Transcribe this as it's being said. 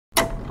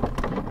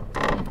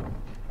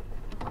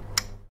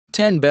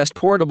10 Best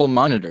Portable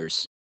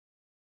Monitors.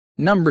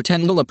 Number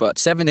 10 Lilliput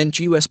 7-inch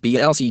USB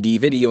LCD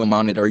Video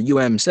Monitor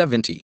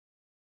UM70.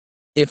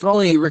 If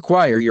all you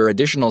require your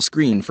additional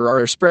screen for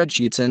are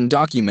spreadsheets and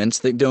documents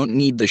that don't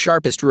need the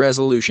sharpest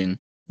resolution,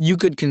 you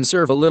could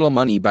conserve a little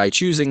money by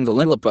choosing the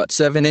Lilliput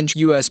 7-inch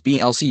USB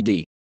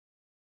LCD.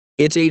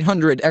 Its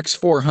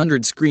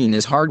 800x400 screen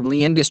is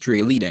hardly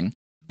industry-leading,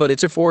 but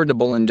it's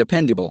affordable and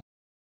dependable.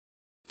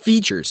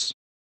 Features: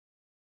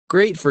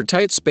 great for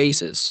tight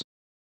spaces.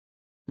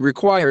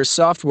 Requires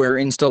software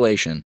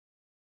installation.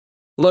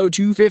 Low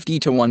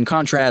 250:1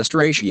 contrast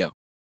ratio.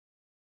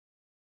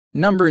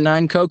 Number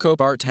 9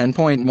 CocoPar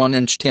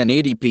 10.1-inch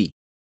 1080p.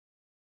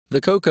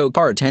 The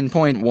CocoPar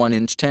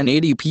 10.1-inch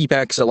 1080p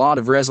packs a lot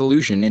of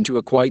resolution into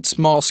a quite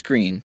small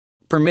screen,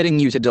 permitting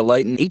you to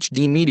delight in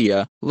HD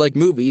media, like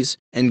movies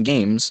and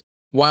games,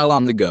 while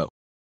on the go.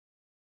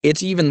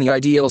 It's even the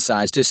ideal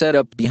size to set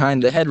up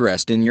behind the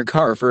headrest in your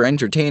car for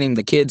entertaining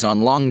the kids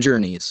on long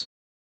journeys.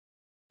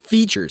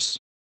 Features: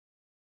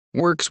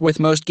 works with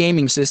most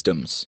gaming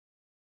systems.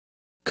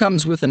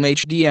 Comes with an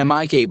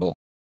HDMI cable.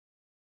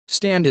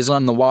 Stand is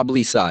on the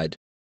wobbly side.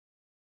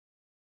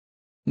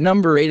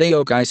 Number 8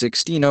 AOKI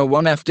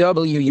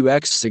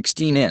 1601FWUX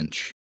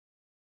 16-inch.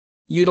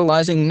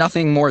 Utilizing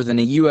nothing more than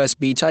a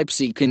USB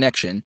Type-C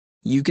connection,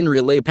 you can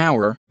relay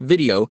power,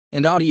 video,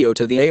 and audio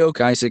to the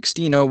AOKI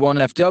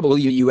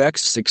 1601FWUX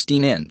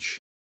 16-inch.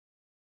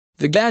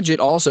 The gadget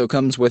also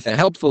comes with a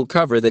helpful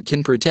cover that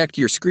can protect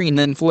your screen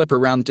then flip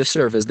around to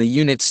serve as the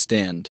unit's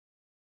stand.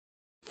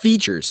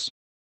 Features: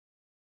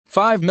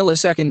 5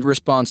 millisecond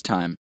response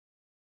time.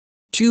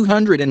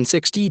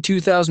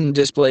 262,000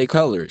 display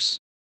colors.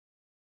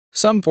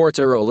 Some ports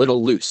are a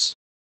little loose.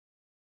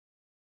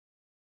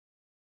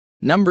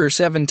 Number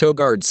 7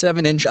 ToeGuard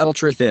 7-inch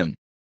Ultra Thin.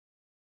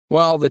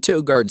 While the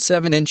ToeGuard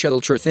 7-inch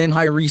Ultra Thin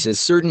Hi-Res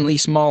is certainly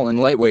small and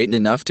lightweight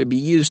enough to be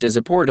used as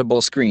a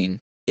portable screen,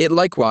 it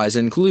likewise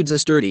includes a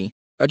sturdy,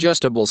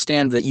 adjustable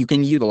stand that you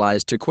can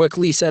utilize to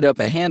quickly set up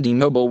a handy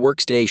mobile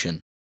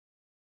workstation.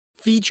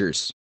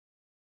 Features: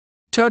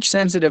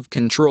 touch-sensitive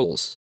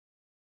controls.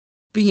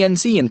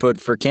 PNC input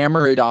for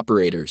camera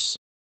operators.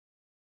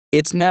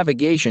 Its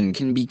navigation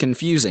can be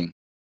confusing.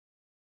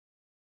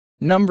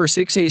 Number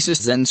 6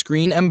 Asus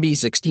ZenScreen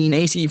MB16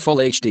 AC Full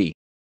HD.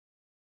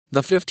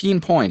 The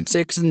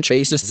 15.6-inch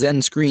Asus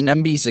ZenScreen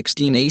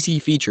MB16 AC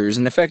features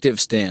an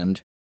effective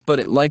stand, but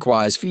it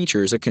likewise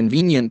features a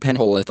convenient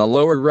penhole at the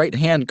lower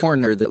right-hand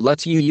corner that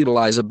lets you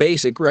utilize a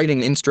basic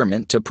writing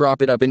instrument to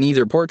prop it up in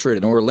either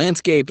portrait or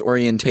landscape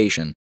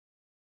orientation.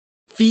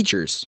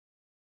 Features: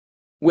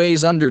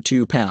 weighs under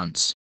 2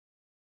 pounds.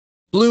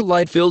 Blue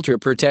light filter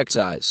protects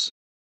eyes.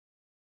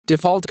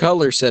 Default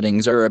color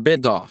settings are a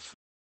bit off.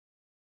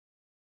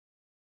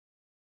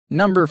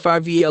 Number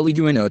 5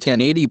 Arduino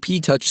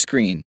 1080p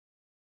touchscreen.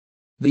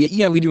 The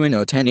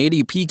Arduino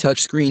 1080p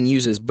touchscreen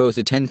uses both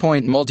a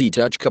 10-point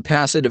multi-touch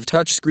capacitive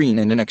touchscreen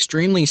and an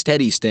extremely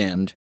steady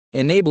stand,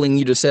 enabling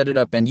you to set it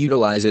up and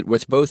utilize it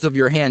with both of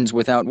your hands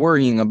without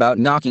worrying about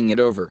knocking it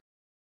over.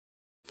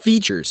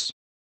 Features: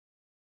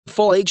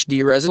 full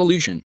HD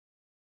resolution.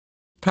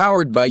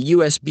 Powered by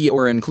USB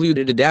or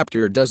included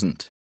adapter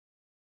doesn't.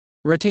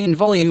 Retain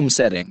volume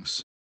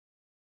settings.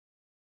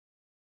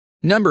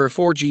 Number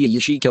 4 GE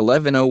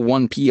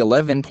 1101P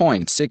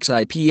 11.6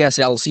 IPS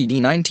LCD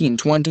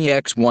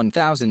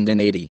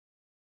 1920x1080.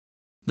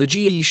 The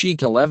GE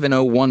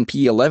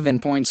 1101P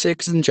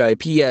 11.6-inch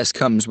IPS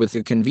comes with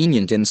a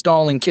convenient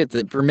installing kit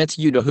that permits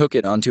you to hook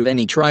it onto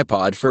any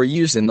tripod for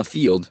use in the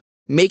field,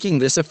 making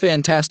this a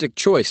fantastic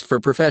choice for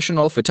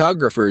professional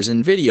photographers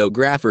and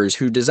videographers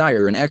who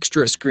desire an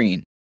extra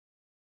screen.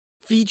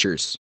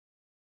 Features: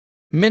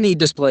 mini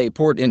display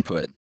port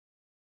input.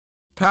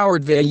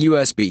 Powered via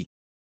USB.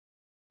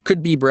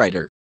 Could be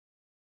brighter.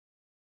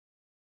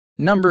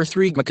 Number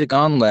 3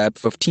 Gmacon Lab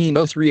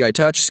 1503i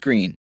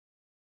touchscreen.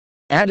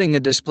 Adding a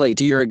display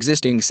to your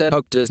existing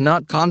setup does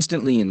not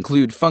constantly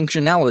include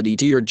functionality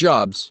to your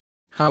jobs.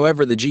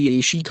 However, the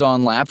GE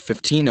Gmacon Lab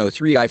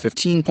 1503i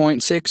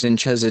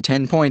 15.6-inch has a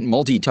 10-point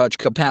multi-touch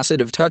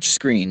capacitive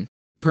touchscreen,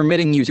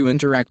 permitting you to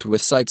interact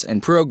with sites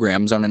and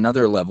programs on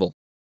another level.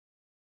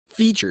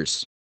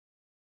 Features: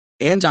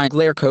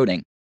 anti-glare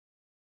coating.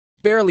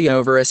 Barely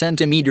over a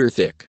centimeter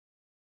thick.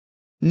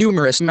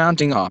 Numerous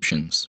mounting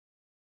options.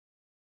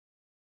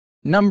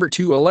 Number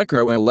 2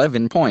 Electro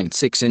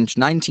 11.6-inch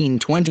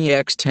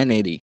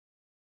 1920x1080.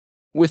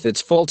 With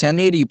its full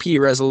 1080p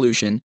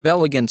resolution,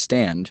 elegant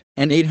stand,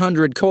 and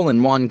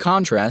 800:1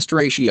 contrast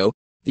ratio,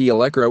 the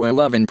Electro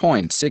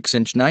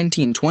 11.6-inch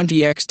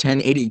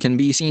 1920x1080 can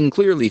be seen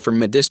clearly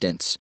from a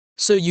distance,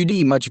 so you'd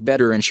much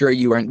better ensure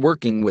you aren't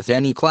working with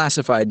any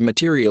classified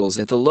materials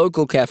at the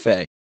local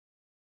cafe.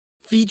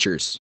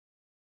 Features: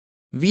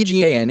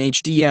 VGA and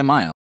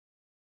HDMI.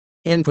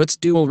 Inputs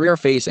dual rear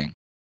facing.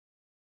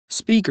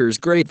 Speakers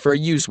great for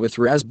use with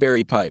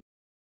Raspberry Pi.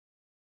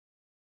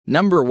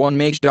 Number 1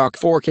 MageDock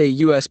 4K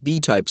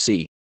USB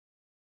Type-C.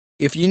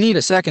 If you need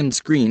a second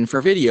screen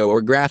for video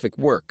or graphic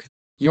work,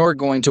 you're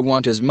going to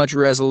want as much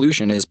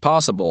resolution as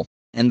possible,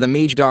 and the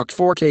Mage Dock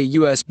 4K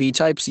USB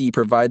Type-C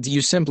provides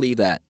you simply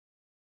that.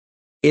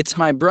 Its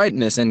high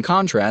brightness and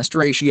contrast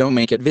ratio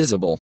make it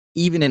visible,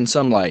 even in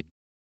sunlight.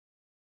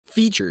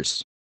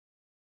 Features: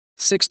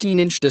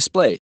 16-inch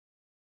display,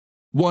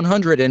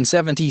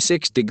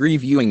 176-degree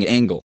viewing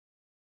angle,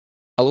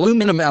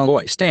 aluminum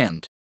alloy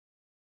stand.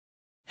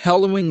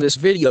 Hello, in this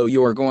video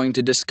you're going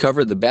to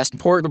discover the best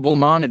portable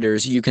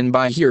monitors you can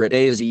buy here at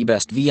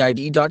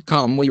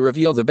azbestvid.com. We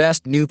reveal the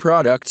best new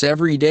products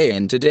every day,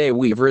 and today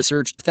we've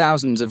researched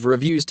thousands of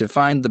reviews to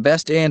find the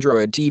best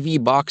Android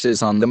TV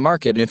boxes on the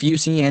market. If you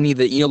see any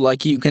that you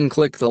like, you can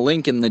click the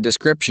link in the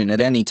description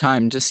at any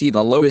time to see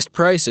the lowest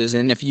prices,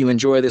 and if you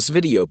enjoy this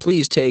video,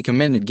 please take a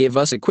minute, give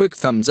us a quick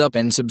thumbs up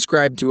and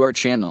subscribe to our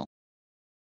channel.